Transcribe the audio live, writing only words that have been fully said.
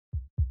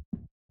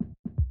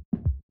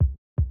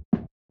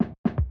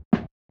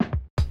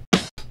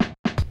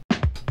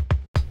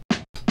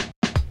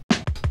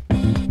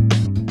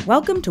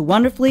Welcome to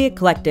wonderfully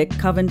eclectic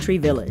Coventry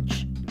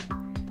Village.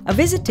 A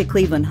visit to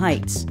Cleveland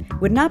Heights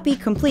would not be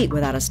complete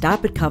without a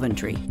stop at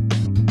Coventry.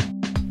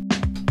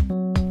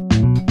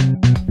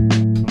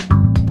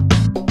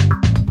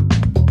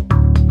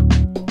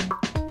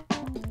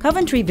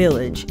 Coventry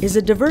Village is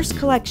a diverse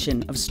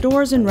collection of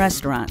stores and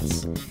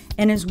restaurants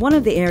and is one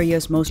of the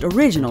area's most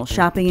original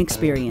shopping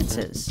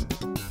experiences.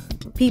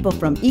 People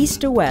from east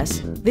to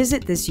west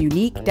visit this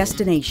unique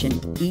destination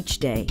each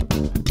day.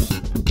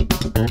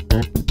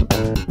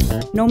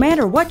 No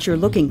matter what you're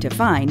looking to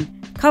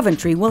find,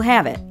 Coventry will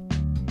have it.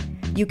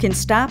 You can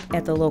stop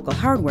at the local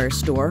hardware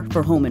store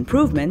for home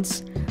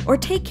improvements or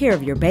take care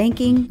of your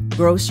banking,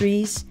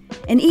 groceries,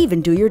 and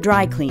even do your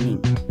dry cleaning.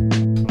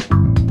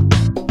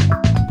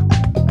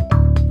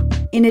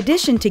 In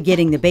addition to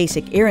getting the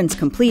basic errands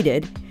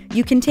completed,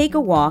 you can take a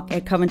walk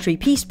at Coventry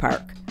Peace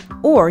Park,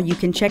 or you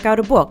can check out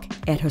a book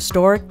at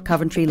historic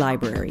Coventry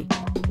Library.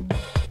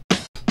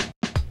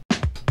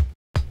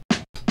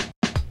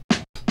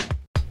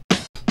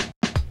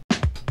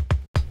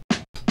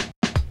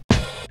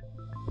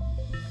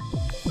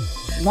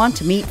 Want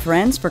to meet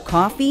friends for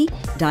coffee,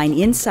 dine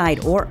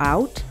inside or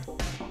out?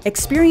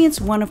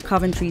 Experience one of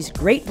Coventry's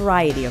great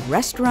variety of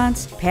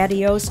restaurants,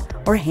 patios,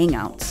 or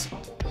hangouts.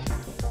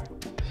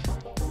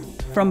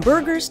 From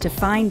burgers to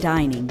fine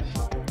dining,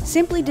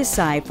 simply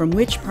decide from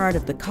which part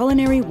of the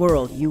culinary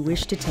world you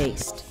wish to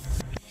taste.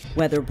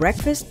 Whether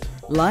breakfast,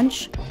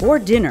 lunch, or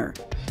dinner,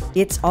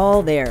 it's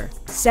all there,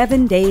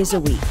 7 days a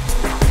week.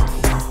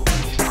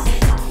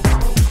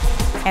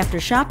 After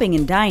shopping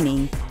and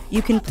dining,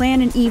 you can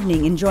plan an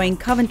evening enjoying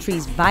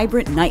Coventry's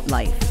vibrant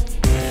nightlife.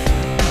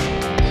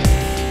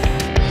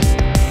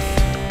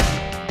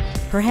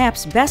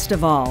 Perhaps best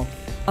of all,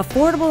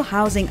 affordable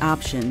housing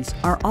options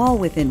are all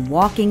within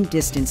walking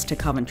distance to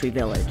Coventry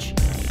Village.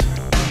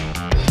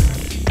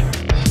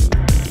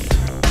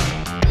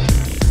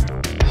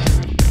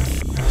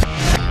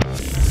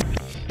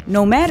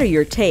 No matter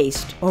your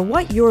taste or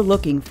what you're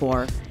looking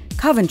for,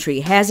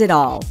 Coventry has it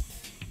all.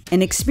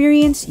 An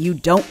experience you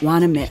don't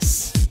want to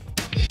miss.